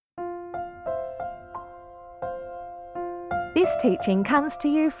This teaching comes to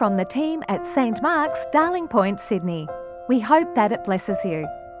you from the team at St Mark's, Darling Point, Sydney. We hope that it blesses you.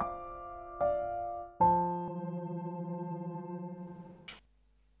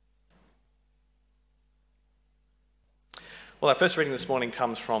 Well, our first reading this morning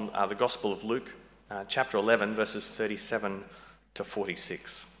comes from the Gospel of Luke, chapter 11, verses 37 to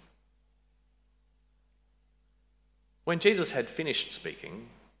 46. When Jesus had finished speaking,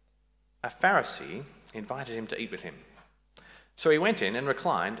 a Pharisee invited him to eat with him. So he went in and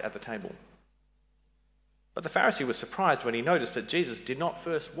reclined at the table. But the Pharisee was surprised when he noticed that Jesus did not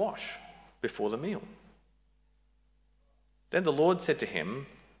first wash before the meal. Then the Lord said to him,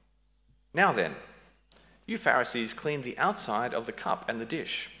 "Now then, you Pharisees clean the outside of the cup and the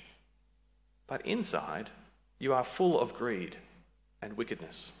dish, but inside you are full of greed and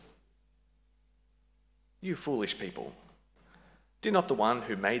wickedness. You foolish people, did not the one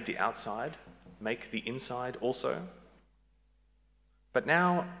who made the outside make the inside also? But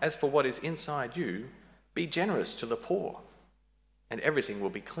now, as for what is inside you, be generous to the poor, and everything will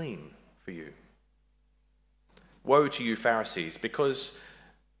be clean for you. Woe to you Pharisees, because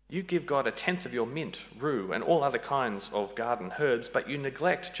you give God a tenth of your mint, rue, and all other kinds of garden herbs, but you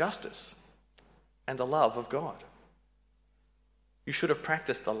neglect justice and the love of God. You should have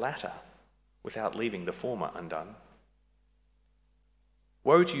practiced the latter without leaving the former undone.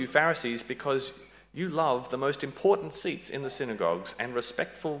 Woe to you Pharisees, because you love the most important seats in the synagogues and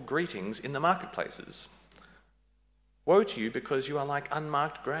respectful greetings in the marketplaces. Woe to you, because you are like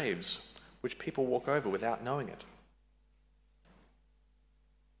unmarked graves, which people walk over without knowing it."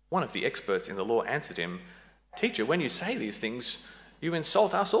 One of the experts in the law answered him, "Teacher, when you say these things, you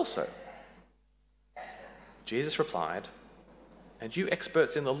insult us also." Jesus replied, "And you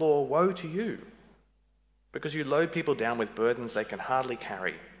experts in the law, woe to you, because you load people down with burdens they can hardly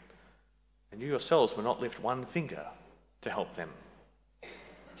carry, and you yourselves will not lift one finger to help them.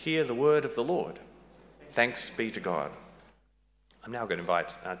 Hear the word of the Lord. Thanks be to God." I'm now going to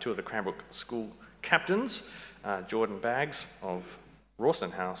invite two of the Cranbrook School captains, Jordan Baggs of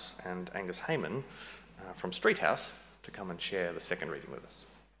Rawson House and Angus Heyman from Street House, to come and share the second reading with us.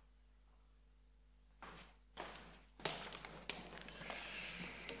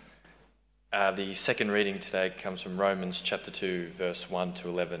 The second reading today comes from Romans chapter 2, verse 1 to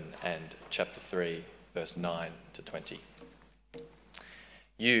 11, and chapter 3, verse 9 to 20.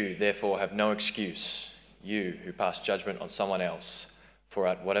 You, therefore, have no excuse, you who pass judgment on someone else, for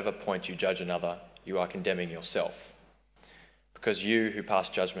at whatever point you judge another, you are condemning yourself, because you who pass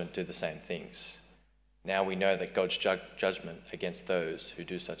judgment do the same things. Now we know that God's judgment against those who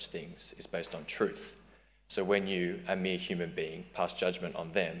do such things is based on truth. So when you, a mere human being, pass judgment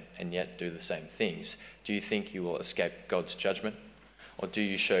on them and yet do the same things, do you think you will escape God's judgment? Or do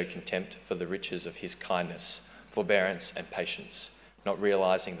you show contempt for the riches of his kindness, forbearance and patience, not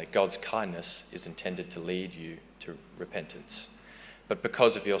realizing that God's kindness is intended to lead you to repentance? But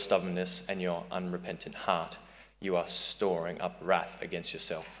because of your stubbornness and your unrepentant heart, you are storing up wrath against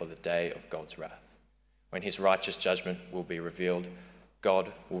yourself for the day of God's wrath. When his righteous judgment will be revealed,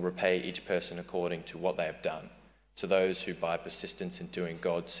 God will repay each person according to what they have done. To those who by persistence in doing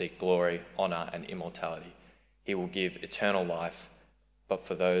God seek glory, honour and immortality, he will give eternal life. But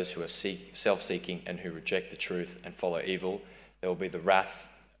for those who are self-seeking and who reject the truth and follow evil, there will be wrath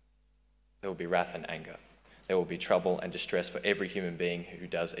and anger. There will be trouble and distress for every human being who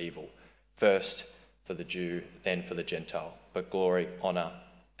does evil, first for the Jew, then for the Gentile, but glory, honour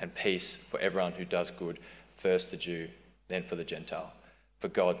and peace for everyone who does good, first the Jew, then for the Gentile. For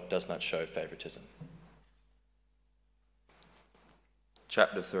God does not show favouritism.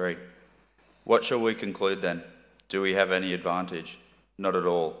 Chapter 3. What shall we conclude then? Do we have any advantage? Not at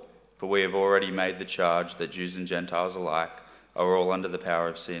all, for we have already made the charge that Jews and Gentiles alike are all under the power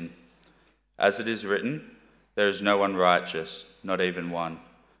of sin. As it is written, there is no one righteous, not even one.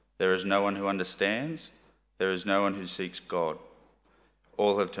 There is no one who understands, there is no one who seeks God.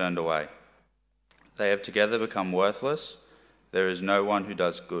 All have turned away. They have together become worthless. There is no one who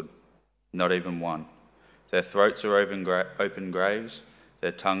does good, not even one. Their throats are open graves,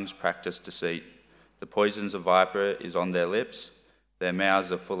 their tongues practice deceit. The poisons of viper is on their lips, their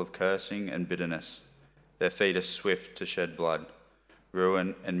mouths are full of cursing and bitterness. Their feet are swift to shed blood.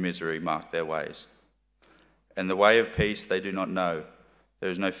 Ruin and misery mark their ways. And the way of peace they do not know. There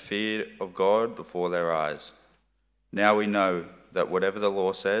is no fear of God before their eyes. Now we know that whatever the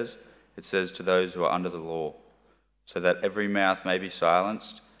law says, it says to those who are under the law, so that every mouth may be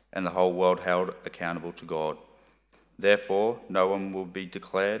silenced and the whole world held accountable to God. Therefore, no one will be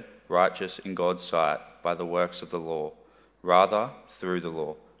declared righteous in God's sight by the works of the law. Rather, through the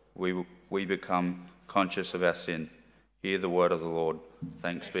law, we become conscious of our sin. Hear the word of the Lord.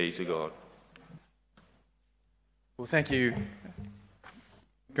 Thanks be to God. Well, thank you,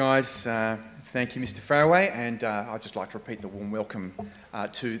 guys. Thank you, Mr. Fairway, and I'd just like to repeat the warm welcome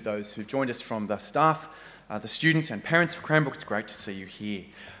to those who've joined us from the staff, the students and parents of Cranbrook. It's great to see you here.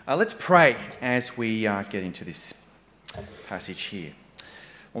 Let's pray as we get into this passage here.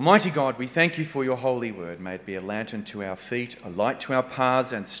 Almighty God, we thank you for your holy word. May it be a lantern to our feet, a light to our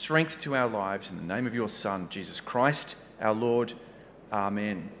paths, and strength to our lives. In the name of your Son, Jesus Christ, our Lord.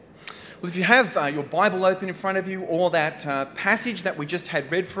 Amen. Well, if you have your Bible open in front of you, or that passage that we just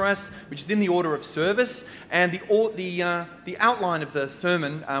had read for us, which is in the order of service, and the outline of the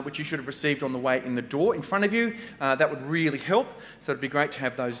sermon, which you should have received on the way in the door in front of you, that would really help. So it'd be great to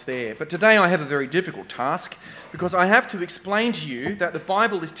have those there. But today I have a very difficult task, because I have to explain to you that the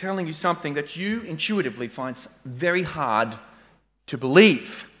Bible is telling you something that you intuitively find very hard to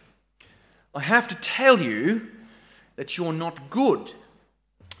believe. I have to tell you that you're not good.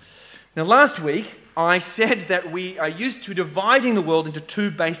 Now, last week, I said that we are used to dividing the world into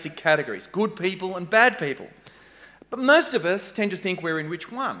two basic categories, good people and bad people. But most of us tend to think we're in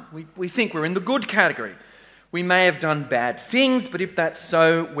which one? We think we're in the good category. We may have done bad things, but if that's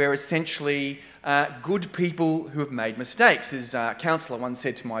so, we're essentially good people who have made mistakes. As a counsellor once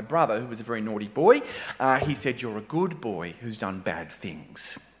said to my brother, who was a very naughty boy, he said, "You're a good boy who's done bad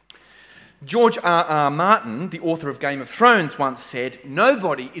things." George R.R. Martin, the author of Game of Thrones, once said,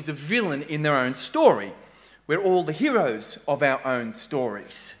 "Nobody is a villain in their own story. We're all the heroes of our own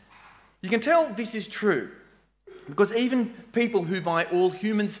stories." You can tell this is true because even people who by all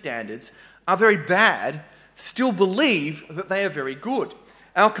human standards are very bad still believe that they are very good.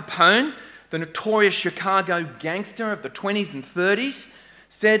 Al Capone, the notorious Chicago gangster of the 20s and 30s,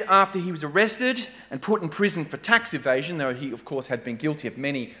 said after he was arrested and put in prison for tax evasion, though he, of course, had been guilty of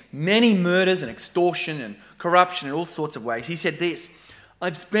many, many murders and extortion and corruption in all sorts of ways, he said this: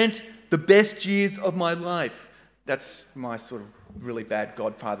 "I've spent the best years of my life," that's my sort of really bad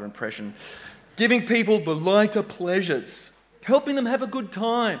Godfather impression, "giving people the lighter pleasures, helping them have a good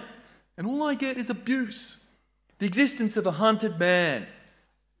time, and all I get is abuse, the existence of a hunted man."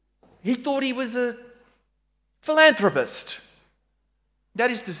 He thought he was a philanthropist. That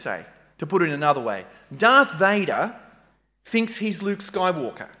is to say, to put it another way, Darth Vader thinks he's Luke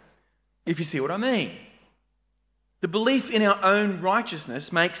Skywalker, if you see what I mean. The belief in our own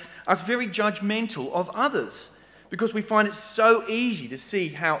righteousness makes us very judgmental of others because we find it so easy to see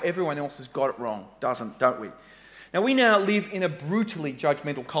how everyone else has got it wrong, don't we? Now, we now live in a brutally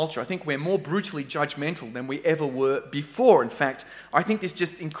judgmental culture. I think we're more brutally judgmental than we ever were before. In fact, I think this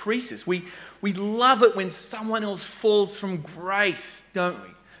just increases. We love it when someone else falls from grace, don't we?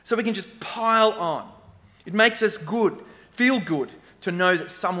 So we can just pile on. It makes us feel good to know that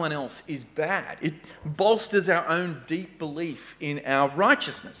someone else is bad. It bolsters our own deep belief in our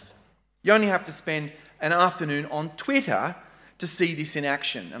righteousness. You only have to spend an afternoon on Twitter to see this in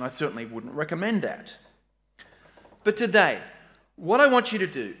action, and I certainly wouldn't recommend that. But today, what I want you to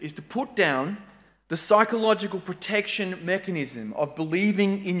do is to put down the psychological protection mechanism of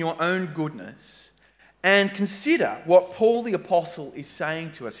believing in your own goodness and consider what Paul the Apostle is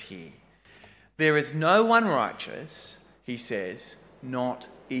saying to us here. There is no one righteous, he says, not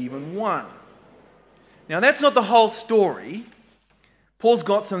even one. Now, that's not the whole story. Paul's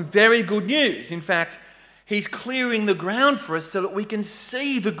got some very good news. In fact, he's clearing the ground for us so that we can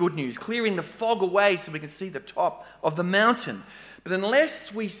see the good news, clearing the fog away so we can see the top of the mountain. But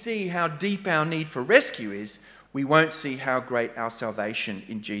unless we see how deep our need for rescue is, we won't see how great our salvation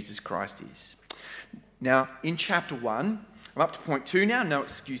in Jesus Christ is. Now, in chapter 1, I'm up to point 2 now, no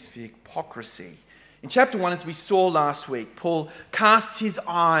excuse for hypocrisy. In chapter 1, as we saw last week, Paul casts his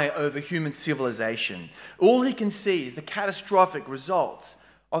eye over human civilization. All he can see is the catastrophic results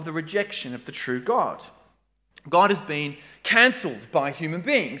of the rejection of the true God. God has been cancelled by human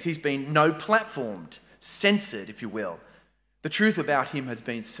beings. He's been no-platformed, censored, if you will. The truth about him has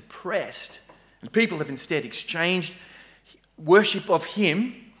been suppressed, and people have instead exchanged worship of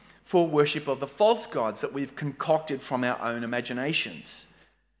him for worship of the false gods that we've concocted from our own imaginations.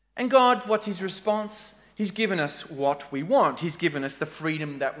 And God, what's his response? He's given us what we want. He's given us the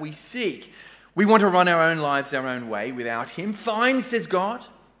freedom that we seek. We want to run our own lives our own way without him. Fine, says God.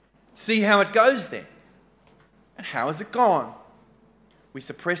 See how it goes then. And how has it gone? We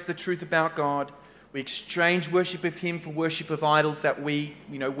suppress the truth about God. We exchange worship of him for worship of idols that we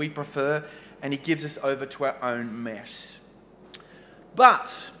prefer, and he gives us over to our own mess.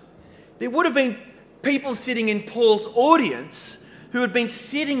 But there would have been people sitting in Paul's audience who had been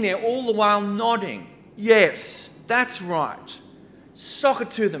sitting there all the while nodding. Yes, that's right. Sock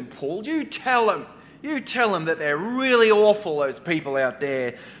it to them, Paul. You tell them. You tell them that they're really awful, those people out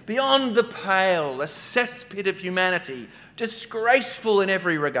there, beyond the pale, a cesspit of humanity, disgraceful in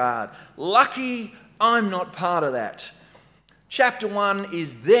every regard. Lucky I'm not part of that. Chapter 1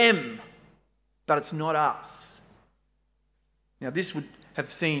 is them, but it's not us. Now, this would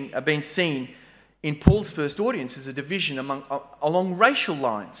have been seen in Paul's first audience as a division along racial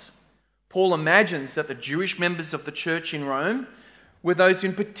lines. Paul imagines that the Jewish members of the church in Rome were those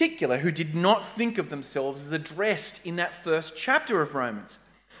in particular who did not think of themselves as addressed in that first chapter of Romans.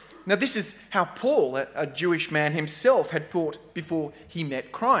 Now, this is how Paul, a Jewish man himself, had thought before he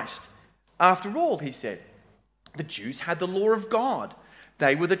met Christ. After all, he said, the Jews had the law of God.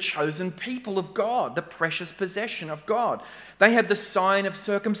 They were the chosen people of God, the precious possession of God. They had the sign of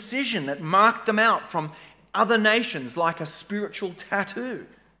circumcision that marked them out from other nations like a spiritual tattoo.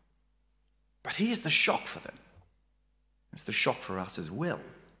 But here's the shock for them. It's the shock for us as well.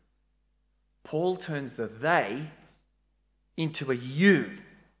 Paul turns the they into a you.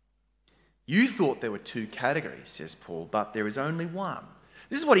 You thought there were two categories, says Paul, but there is only one.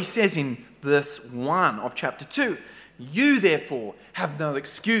 This is what he says in verse 1 of chapter 2. You, therefore, have no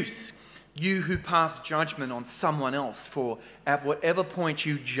excuse, you who pass judgment on someone else, for at whatever point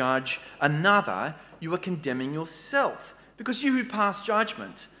you judge another, you are condemning yourself, because you who pass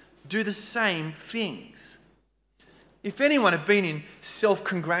judgment do the same things. If anyone had been in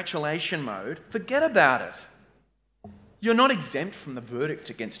self-congratulation mode, forget about it. You're not exempt from the verdict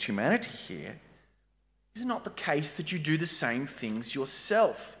against humanity here. Is it not the case that you do the same things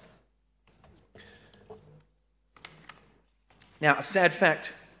yourself? Now, a sad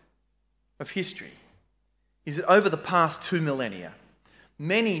fact of history is that over the past 2 millennia,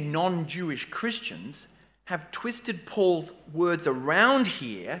 many non-Jewish Christians have twisted Paul's words around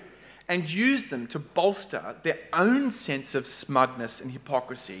here and used them to bolster their own sense of smugness and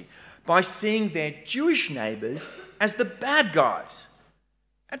hypocrisy by seeing their Jewish neighbours as the bad guys.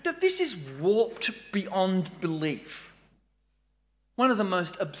 And this is warped beyond belief. One of the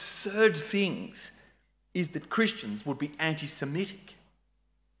most absurd things is that Christians would be anti-Semitic.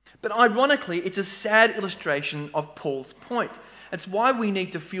 But ironically, it's a sad illustration of Paul's point. It's why we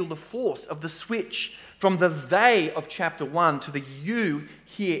need to feel the force of the switch from the they of chapter 1 to the you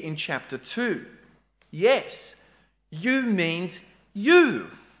here in chapter 2. Yes, you means you.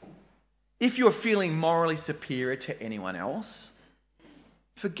 If you're feeling morally superior to anyone else,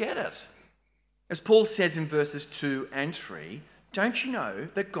 forget it. As Paul says in verses 2 and 3, don't you know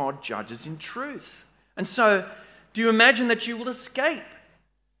that God judges in truth? And so, do you imagine that you will escape?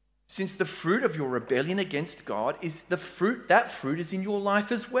 Since the fruit of your rebellion against God is that fruit is in your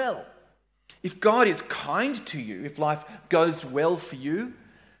life as well. If God is kind to you, if life goes well for you,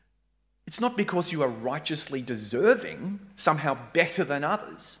 it's not because you are righteously deserving, somehow better than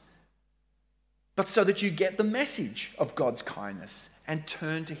others, but so that you get the message of God's kindness and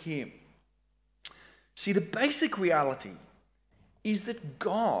turn to Him. See, the basic reality is that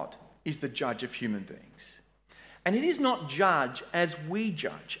God is the judge of human beings. And it is not judge as we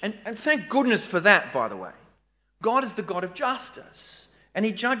judge. And thank goodness for that, by the way. God is the God of justice. And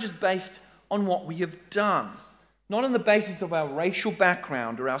He judges based on what we have done, not on the basis of our racial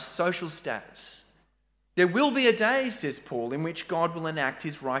background or our social status. There will be a day, says Paul, in which God will enact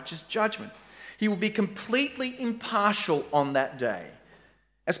His righteous judgment. He will be completely impartial on that day.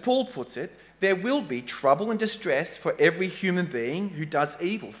 As Paul puts it, there will be trouble and distress for every human being who does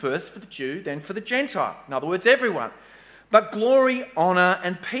evil, first for the Jew, then for the Gentile. In other words, everyone. But glory, honour,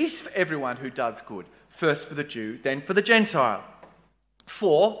 and peace for everyone who does good, first for the Jew, then for the Gentile.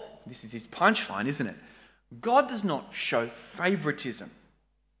 For, this is his punchline, isn't it? God does not show favouritism.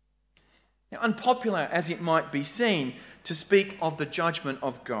 Now, unpopular as it might be seen to speak of the judgment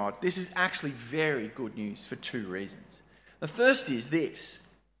of God, this is actually very good news for two reasons. The first is this.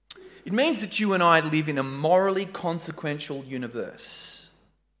 It means that you and I live in a morally consequential universe.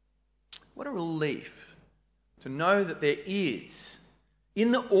 What a relief to know that there is,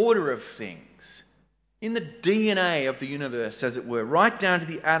 in the order of things, in the DNA of the universe, as it were, right down to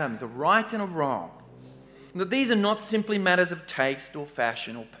the atoms, a right and a wrong, and that these are not simply matters of taste or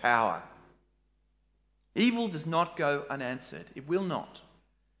fashion or power. Evil does not go unanswered. It will not.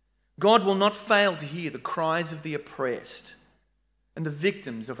 God will not fail to hear the cries of the oppressed and the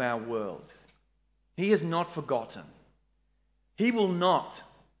victims of our world. He has not forgotten. He will not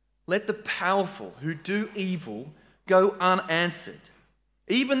let the powerful who do evil go unanswered.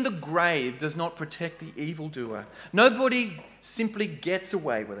 Even the grave does not protect the evildoer. Nobody simply gets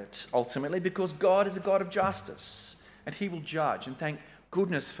away with it, ultimately, because God is a God of justice, and He will judge, and thank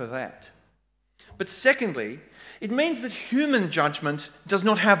goodness for that. But secondly, it means that human judgment does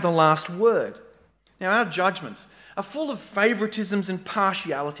not have the last word. Now, our judgments are full of favouritisms and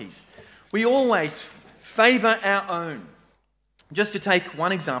partialities. We always favour our own. Just to take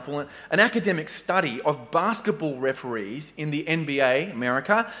one example, an academic study of basketball referees in the NBA,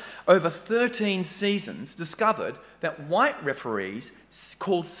 America, over 13 seasons discovered that white referees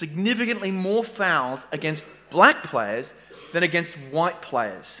called significantly more fouls against black players than against white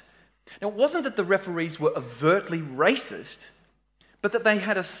players. Now, it wasn't that the referees were overtly racist, but that they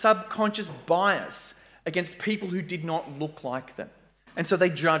had a subconscious bias against people who did not look like them. And so they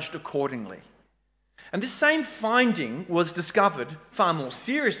judged accordingly. And this same finding was discovered far more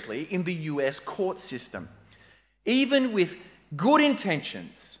seriously in the US court system. Even with good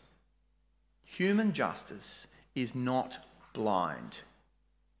intentions, human justice is not blind.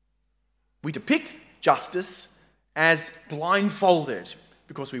 We depict justice as blindfolded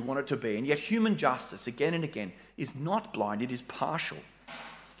because we want it to be, and yet human justice, again and again, is not blind, it is partial.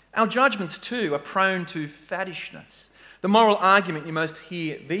 Our judgments, too, are prone to faddishness. The moral argument you most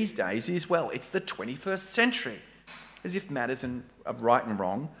hear these days is, well, it's the 21st century, as if matters of right and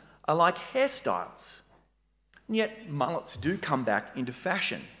wrong are like hairstyles. And yet mullets do come back into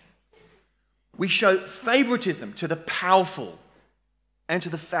fashion. We show favouritism to the powerful and to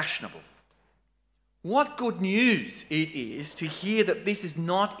the fashionable. What good news it is to hear that this is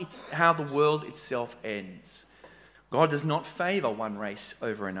not how the world itself ends. God does not favour one race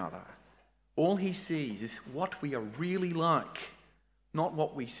over another. All he sees is what we are really like, not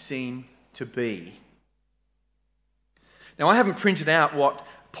what we seem to be. Now, I haven't printed out what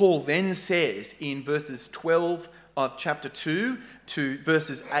Paul then says in verses 12 of chapter 2 to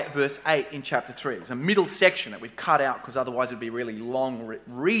verse 8 in chapter 3. It's a middle section that we've cut out because otherwise it would be really long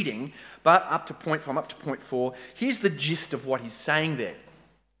reading. But up to point 4, here's the gist of what he's saying there.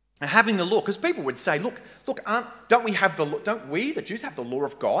 And having the law, because people would say, look, don't we, the Jews, have the law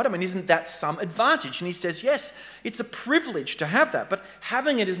of God? I mean, isn't that some advantage? And he says, yes, it's a privilege to have that, but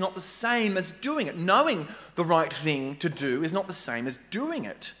having it is not the same as doing it. Knowing the right thing to do is not the same as doing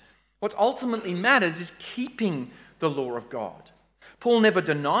it. What ultimately matters is keeping the law of God. Paul never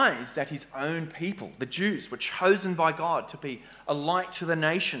denies that his own people, the Jews, were chosen by God to be a light to the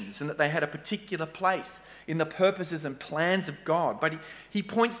nations and that they had a particular place in the purposes and plans of God. But he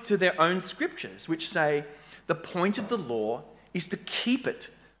points to their own scriptures, which say the point of the law is to keep it,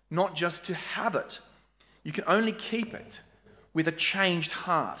 not just to have it. You can only keep it with a changed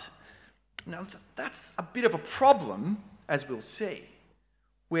heart. Now, that's a bit of a problem, as we'll see.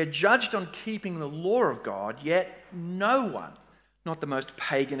 We're judged on keeping the law of God, yet no one, not the most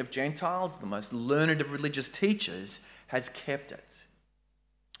pagan of Gentiles, the most learned of religious teachers, has kept it.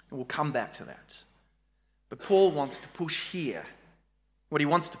 And we'll come back to that. But Paul wants to push here. What he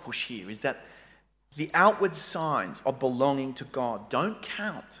wants to push here is that the outward signs of belonging to God don't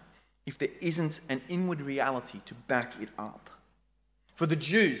count if there isn't an inward reality to back it up. For the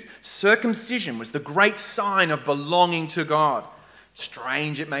Jews, circumcision was the great sign of belonging to God.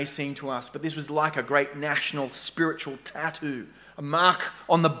 Strange it may seem to us, but this was like a great national spiritual tattoo, a mark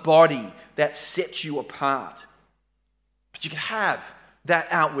on the body that sets you apart. But you could have that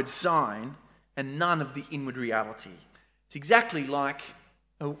outward sign and none of the inward reality. It's exactly like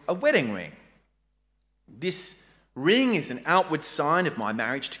a wedding ring. This ring is an outward sign of my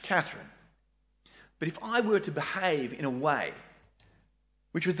marriage to Catherine. But if I were to behave in a way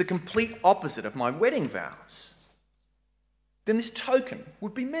which was the complete opposite of my wedding vows, then this token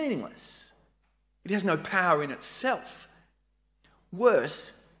would be meaningless. It has no power in itself.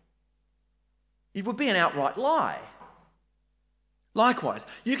 Worse, it would be an outright lie. Likewise,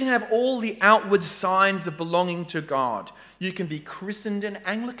 you can have all the outward signs of belonging to God. You can be christened an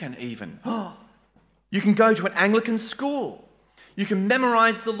Anglican even. You can go to an Anglican school. You can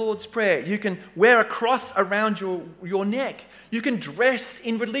memorize the Lord's Prayer. You can wear a cross around your neck. You can dress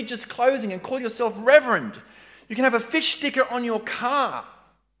in religious clothing and call yourself reverend. You can have a fish sticker on your car.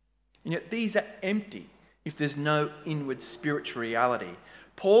 And yet these are empty if there's no inward spiritual reality.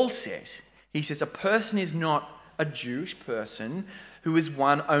 Paul says, a person is not a Jewish person who is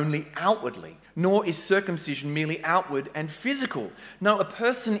one only outwardly, nor is circumcision merely outward and physical. No, a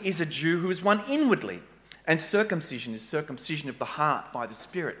person is a Jew who is one inwardly. And circumcision is circumcision of the heart by the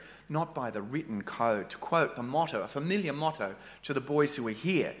Spirit, not by the written code. To quote the motto, a familiar motto to the boys who are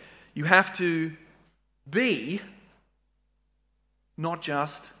here, you have to be, not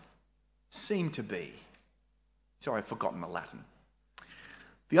just seem to be. Sorry, I've forgotten the Latin.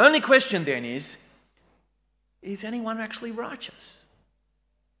 The only question then is anyone actually righteous?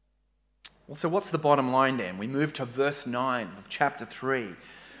 Well, so what's the bottom line then? We move to verse 9 of chapter 3.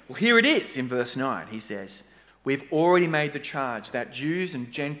 Well, here it is in verse 9. He says, we've already made the charge that Jews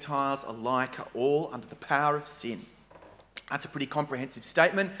and Gentiles alike are all under the power of sin. That's a pretty comprehensive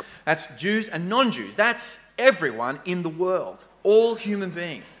statement. That's Jews and non-Jews. That's everyone in the world, all human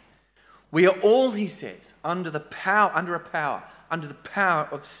beings. We are all, he says, under the power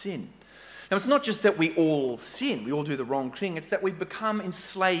of sin. Now, it's not just that we all sin, we all do the wrong thing. It's that we've become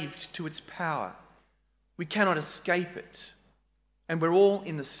enslaved to its power. We cannot escape it. And we're all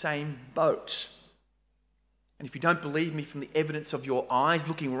in the same boat. And if you don't believe me from the evidence of your eyes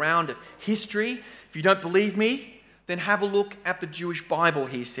looking around at history, if you don't believe me, then have a look at the Jewish Bible,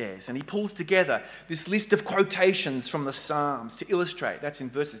 he says. And he pulls together this list of quotations from the Psalms to illustrate. That's in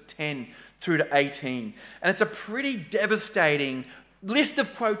verses 10 through to 18. And it's a pretty devastating list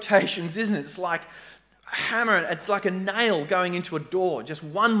of quotations, isn't it? It's like a hammer, it's like a nail going into a door, just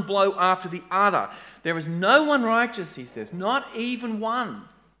one blow after the other. There is no one righteous, he says, not even one.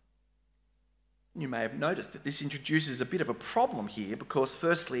 You may have noticed that this introduces a bit of a problem here because,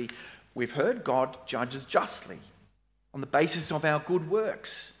 firstly, we've heard God judges justly on the basis of our good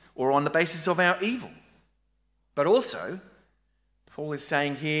works or on the basis of our evil. But also, Paul is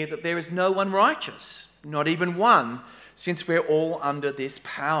saying here that there is no one righteous, not even one, since we're all under this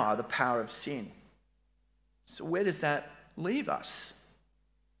power, the power of sin. So where does that leave us?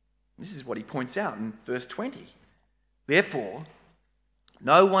 This is what he points out in verse 20. Therefore,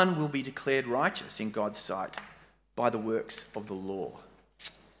 no one will be declared righteous in God's sight by the works of the law.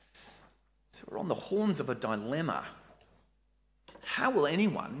 So we're on the horns of a dilemma. How will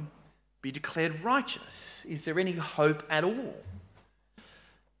anyone be declared righteous? Is there any hope at all?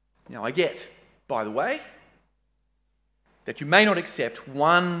 Now, I get, by the way, that you may not accept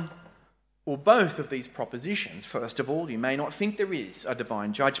one or both of these propositions. First of all, you may not think there is a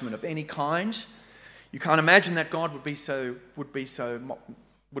divine judgment of any kind. You can't imagine that God would be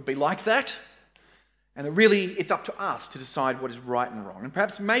like that. And that really, it's up to us to decide what is right and wrong. And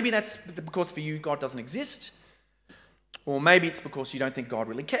perhaps maybe that's because for you God doesn't exist. Or maybe it's because you don't think God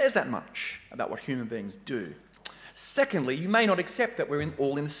really cares that much about what human beings do. Secondly, you may not accept that we're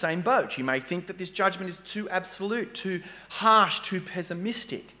all in the same boat. You may think that this judgment is too absolute, too harsh, too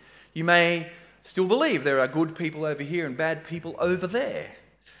pessimistic. You may still believe there are good people over here and bad people over there.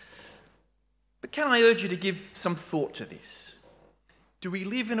 But can I urge you to give some thought to this? Do we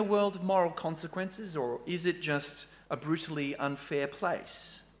live in a world of moral consequences, or is it just a brutally unfair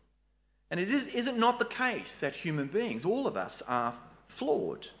place? And is it not the case that human beings, all of us, are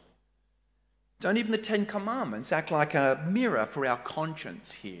flawed? Don't even the Ten Commandments act like a mirror for our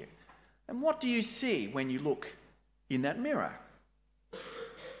conscience here? And what do you see when you look in that mirror?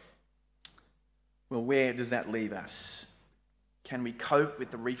 Well, where does that leave us? Can we cope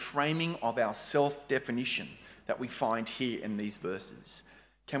with the reframing of our self-definition that we find here in these verses?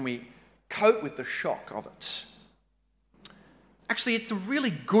 Can we cope with the shock of it? Actually, it's a really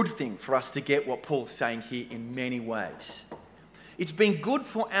good thing for us to get what Paul's saying here in many ways. It's been good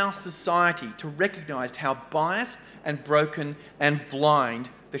for our society to recognise how biased and broken and blind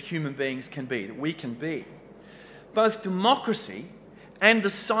that human beings can be, that we can be. Both democracy and the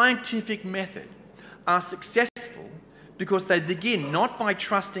scientific method are successful because they begin not by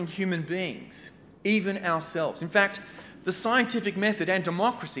trusting human beings, even ourselves. In fact, the scientific method and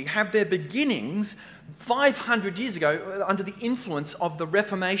democracy have their beginnings 500 years ago under the influence of the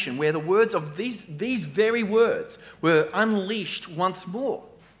Reformation, where the words of these very words were unleashed once more.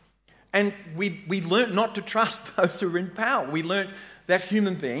 And we learnt not to trust those who are in power. We learnt that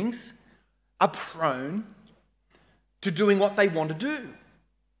human beings are prone to doing what they want to do,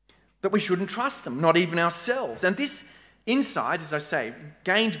 that we shouldn't trust them, not even ourselves. And this insight, as I say,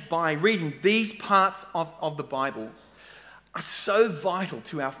 gained by reading these parts of the Bible, are so vital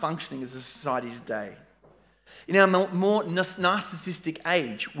to our functioning as a society today. In our more narcissistic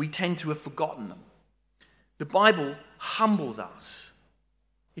age, we tend to have forgotten them. The Bible humbles us.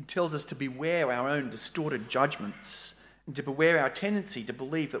 It tells us to beware our own distorted judgments and to beware our tendency to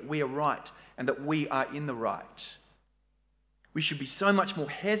believe that we are right and that we are in the right. We should be so much more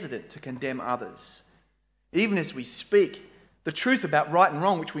hesitant to condemn others, even as we speak the truth about right and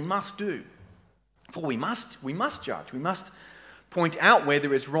wrong, which we must do. For we must judge. We must point out where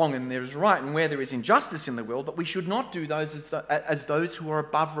there is wrong and there is right and where there is injustice in the world, but we should not do those as those who are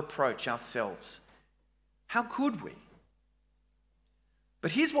above reproach ourselves. How could we?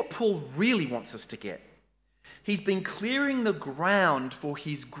 But here's what Paul really wants us to get. He's been clearing the ground for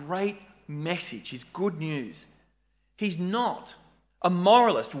his great message, his good news. He's not a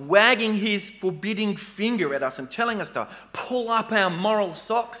moralist wagging his forbidding finger at us and telling us to pull up our moral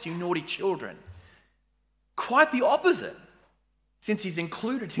socks, you naughty children. Quite the opposite, since he's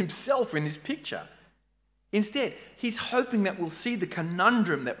included himself in this picture. Instead, he's hoping that we'll see the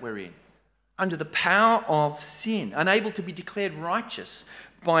conundrum that we're in, under the power of sin, unable to be declared righteous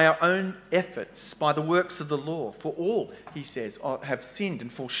by our own efforts, by the works of the law. For all, he says, have sinned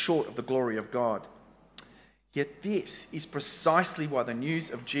and fall short of the glory of God. Yet this is precisely why the news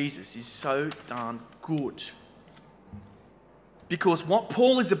of Jesus is so darn good. Because what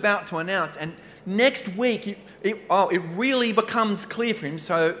Paul is about to announce, and next week it really becomes clear for him,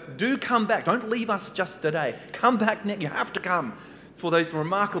 so do come back. Don't leave us just today. Come back next. You have to come for those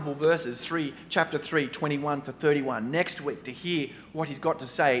remarkable verses, chapter 3, 21 to 31, next week to hear what he's got to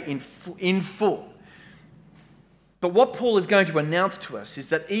say in full. But what Paul is going to announce to us is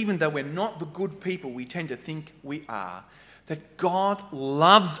that even though we're not the good people we tend to think we are, that God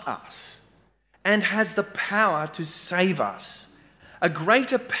loves us and has the power to save us, a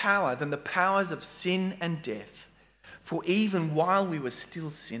greater power than the powers of sin and death. For even while we were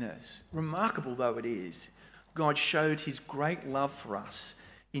still sinners, remarkable though it is, God showed his great love for us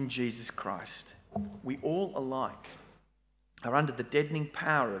in Jesus Christ. We all alike are under the deadening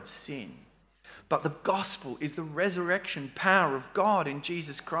power of sin. But the gospel is the resurrection power of God in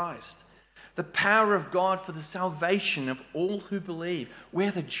Jesus Christ. The power of God for the salvation of all who believe,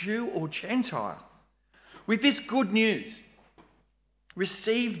 whether Jew or Gentile. With this good news,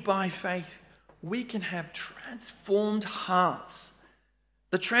 received by faith, we can have transformed hearts.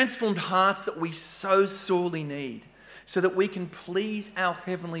 The transformed hearts that we so sorely need, so that we can please our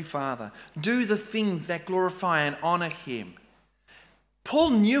Heavenly Father, do the things that glorify and honour him. Paul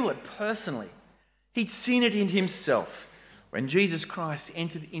knew it personally. He'd seen it in himself when Jesus Christ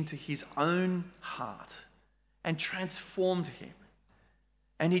entered into his own heart and transformed him.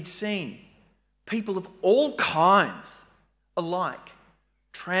 And he'd seen people of all kinds alike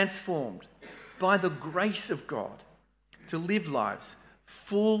transformed by the grace of God to live lives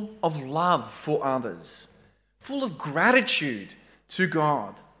full of love for others, full of gratitude to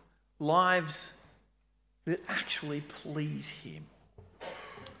God, lives that actually please him.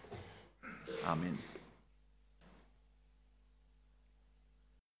 Amen.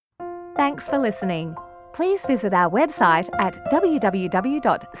 Thanks for listening. Please visit our website at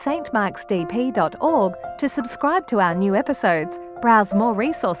www.stmarksdp.org to subscribe to our new episodes, browse more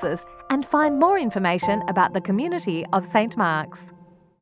resources, and find more information about the community of St. Mark's.